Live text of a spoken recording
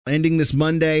Ending this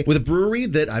Monday with a brewery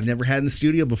that I've never had in the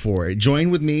studio before. Join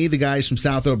with me, the guys from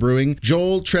South O Brewing,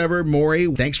 Joel, Trevor, Maury.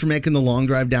 Thanks for making the long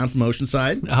drive down from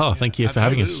Oceanside. Oh, thank you for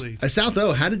having us. South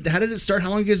O, how did it start? How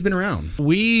long have you guys been around?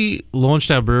 We launched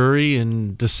our brewery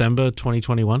in December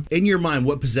 2021. In your mind,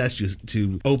 what possessed you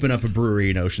to open up a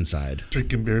brewery in Oceanside?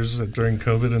 Drinking beers during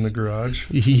COVID in the garage.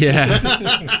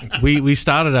 Yeah. we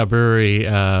started our brewery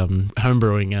home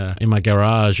brewing in my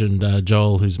garage, and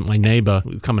Joel, who's my neighbor,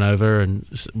 was coming over and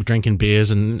drinking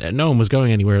beers, and no one was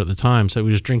going anywhere at the time, so we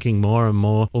were just drinking more and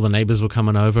more. All the neighbors were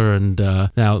coming over, and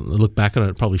now look back on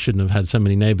it, probably shouldn't have had so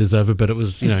many neighbors over, but it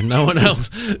was, no one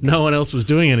else was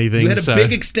doing anything. You had a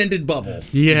big extended bubble.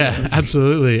 Yeah,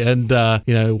 absolutely. And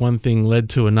one thing led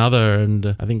to another,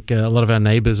 and I think a lot of our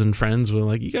neighbors and friends were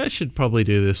like, you guys should probably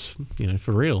do this,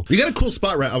 for real. You got a cool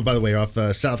spot right, by the way, off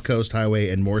South Coast Highway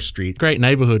and Moore Street. Great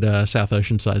neighborhood, South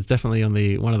Oceanside. It's definitely on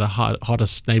one of the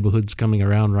hottest neighborhoods coming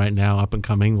around right now, up and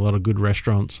coming. A lot of good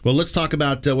restaurants. Well, let's talk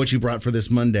about what you brought for this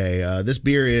Monday. This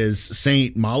beer is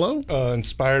St Malo.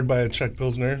 Inspired by a Czech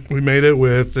Pilsner. We made it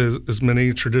with as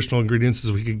many traditional ingredients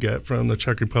as we could get from the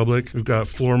Czech Republic. We've got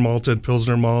floor malted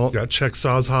Pilsner malt, we've got Czech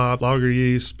Saaz hop, lager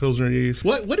yeast, Pilsner yeast.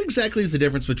 What exactly is the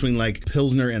difference between like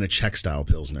Pilsner and a Czech Style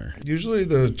Pilsner? Usually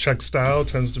the Czech Style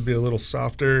tends to be a little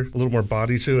softer, a little more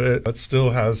body to it, but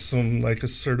still has some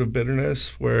assertive bitterness,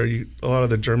 where a lot of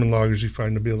the German lagers you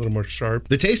find to be a little more sharp.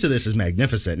 The taste of this is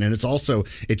magnificent, and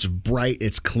it's bright,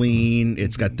 it's clean,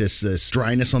 it's got this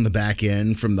dryness on the back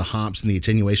end from the hops and the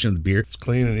attenuation of the beer. It's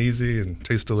clean and easy and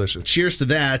tastes delicious. Cheers to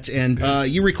that. And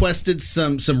you requested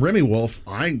some Remy Wolf.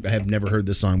 I have never heard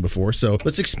this song before, so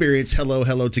let's experience Hello,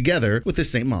 Hello together with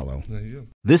this St Malo. There you go.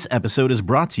 This episode is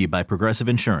brought to you by Progressive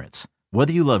Insurance.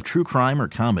 Whether you love true crime or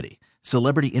comedy,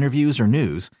 celebrity interviews or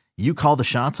news, you call the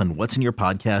shots on what's in your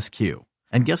podcast queue.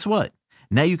 And guess what?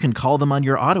 Now you can call them on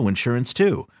your auto insurance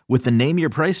too, with the Name Your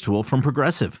Price tool from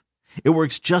Progressive. It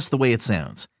works just the way it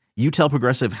sounds. You tell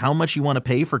Progressive how much you want to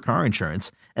pay for car insurance,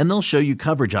 and they'll show you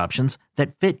coverage options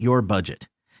that fit your budget.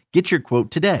 Get your quote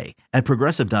today at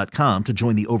Progressive.com to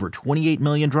join the over 28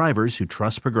 million drivers who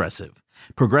trust Progressive.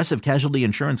 Progressive Casualty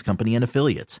Insurance Company and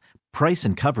Affiliates. Price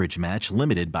and coverage match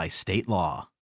limited by state law.